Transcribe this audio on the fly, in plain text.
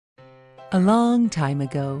A long time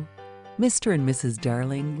ago, Mr. and Mrs.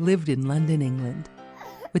 Darling lived in London, England,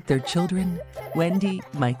 with their children, Wendy,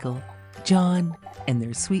 Michael, John, and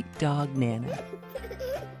their sweet dog, Nana.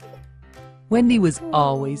 Wendy was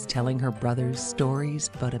always telling her brothers stories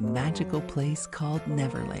about a magical place called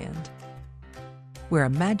Neverland, where a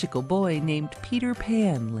magical boy named Peter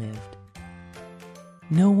Pan lived.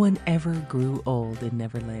 No one ever grew old in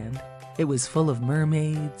Neverland. It was full of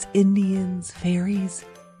mermaids, Indians, fairies,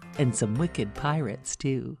 and some wicked pirates,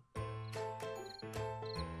 too.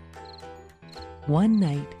 One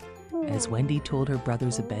night, as Wendy told her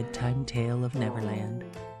brothers a bedtime tale of Neverland,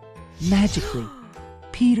 magically,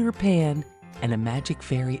 Peter Pan and a magic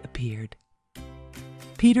fairy appeared.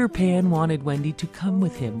 Peter Pan wanted Wendy to come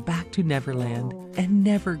with him back to Neverland and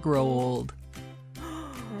never grow old.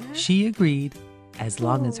 She agreed, as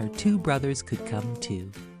long as her two brothers could come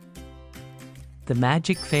too. The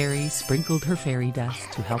magic fairy sprinkled her fairy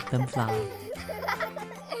dust to help them fly.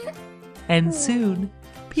 And soon,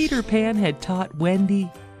 Peter Pan had taught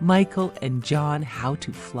Wendy, Michael, and John how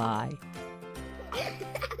to fly.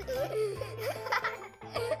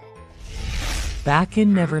 Back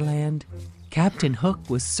in Neverland, Captain Hook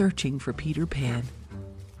was searching for Peter Pan.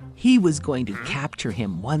 He was going to capture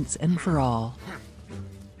him once and for all.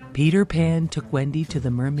 Peter Pan took Wendy to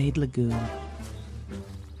the Mermaid Lagoon,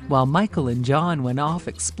 while Michael and John went off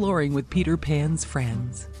exploring with Peter Pan's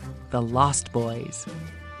friends, the Lost Boys.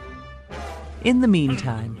 In the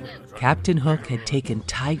meantime, Captain Hook had taken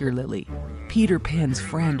Tiger Lily, Peter Pan's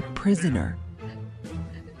friend, prisoner.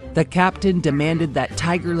 The captain demanded that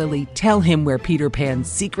Tiger Lily tell him where Peter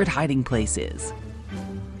Pan's secret hiding place is.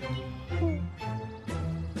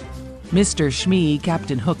 Mr. Shmee,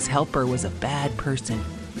 Captain Hook's helper, was a bad person,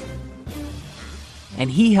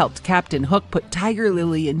 and he helped Captain Hook put Tiger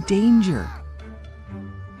Lily in danger.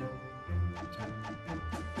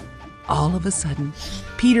 All of a sudden,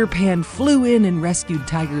 Peter Pan flew in and rescued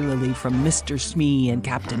Tiger Lily from Mr. Shmee and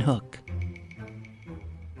Captain Hook.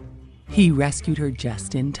 He rescued her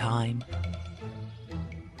just in time.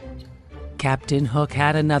 Captain Hook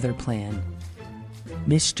had another plan.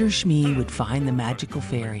 Mr. Shmee would find the magical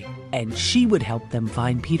fairy, and she would help them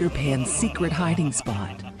find Peter Pan's secret hiding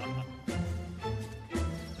spot.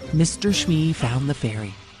 Mr. Shmee found the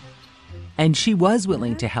fairy, and she was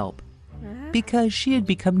willing to help because she had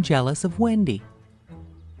become jealous of Wendy.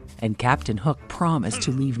 And Captain Hook promised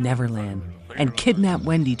to leave Neverland and kidnap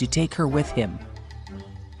Wendy to take her with him.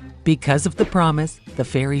 Because of the promise, the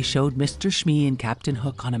fairy showed Mr. Shmee and Captain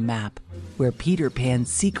Hook on a map where Peter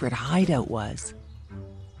Pan's secret hideout was.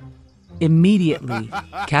 Immediately,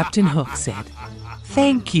 Captain Hook said,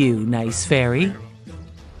 "Thank you, nice fairy,"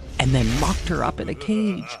 and then locked her up in a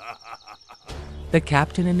cage. The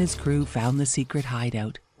captain and his crew found the secret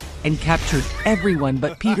hideout and captured everyone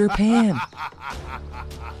but Peter Pan.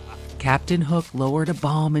 Captain Hook lowered a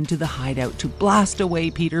bomb into the hideout to blast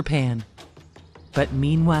away Peter Pan. But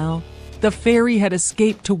meanwhile, the fairy had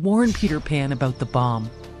escaped to warn Peter Pan about the bomb.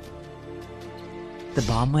 The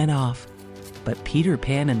bomb went off, but Peter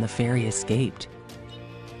Pan and the fairy escaped.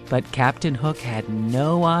 But Captain Hook had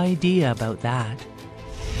no idea about that.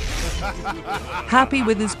 Happy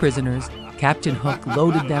with his prisoners, Captain Hook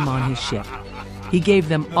loaded them on his ship. He gave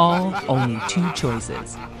them all only two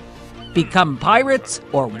choices. "Become pirates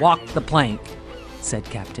or walk the plank," said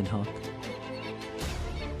Captain Hook.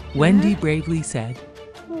 Wendy bravely said,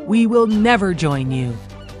 "We will never join you,"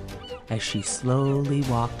 as she slowly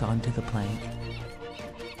walked onto the plank.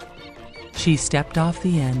 She stepped off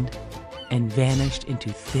the end and vanished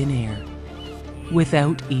into thin air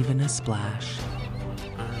without even a splash.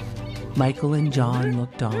 Michael and John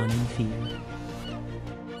looked on in fear.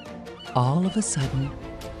 All of a sudden,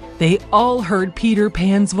 they all heard Peter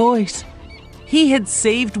Pan's voice. He had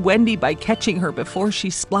saved Wendy by catching her before she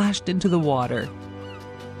splashed into the water.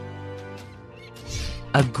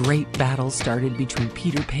 A great battle started between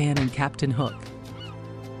Peter Pan and Captain Hook.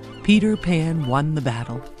 Peter Pan won the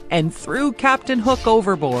battle and threw Captain Hook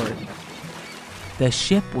overboard. The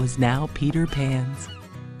ship was now Peter Pan's.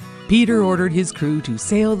 Peter ordered his crew to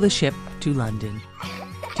sail the ship to London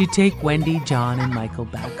to take Wendy, John, and Michael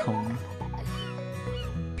back home.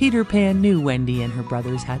 Peter Pan knew Wendy and her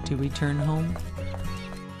brothers had to return home.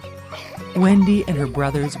 Wendy and her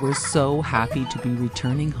brothers were so happy to be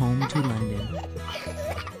returning home to London.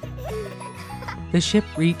 The ship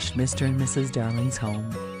reached Mr. and Mrs. Darling's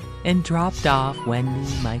home and dropped off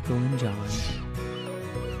Wendy, Michael, and John.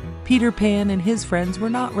 Peter Pan and his friends were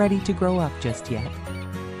not ready to grow up just yet,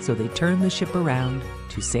 so they turned the ship around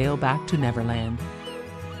to sail back to Neverland,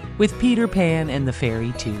 with Peter Pan and the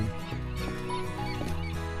fairy too.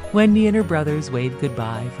 Wendy and her brothers waved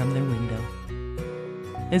goodbye from their window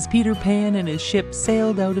as Peter Pan and his ship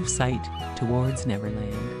sailed out of sight towards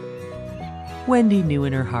Neverland. Wendy knew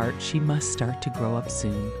in her heart she must start to grow up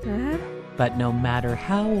soon. But no matter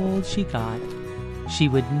how old she got, she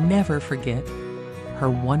would never forget her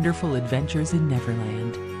wonderful adventures in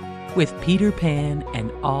Neverland with Peter Pan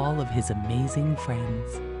and all of his amazing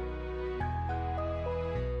friends.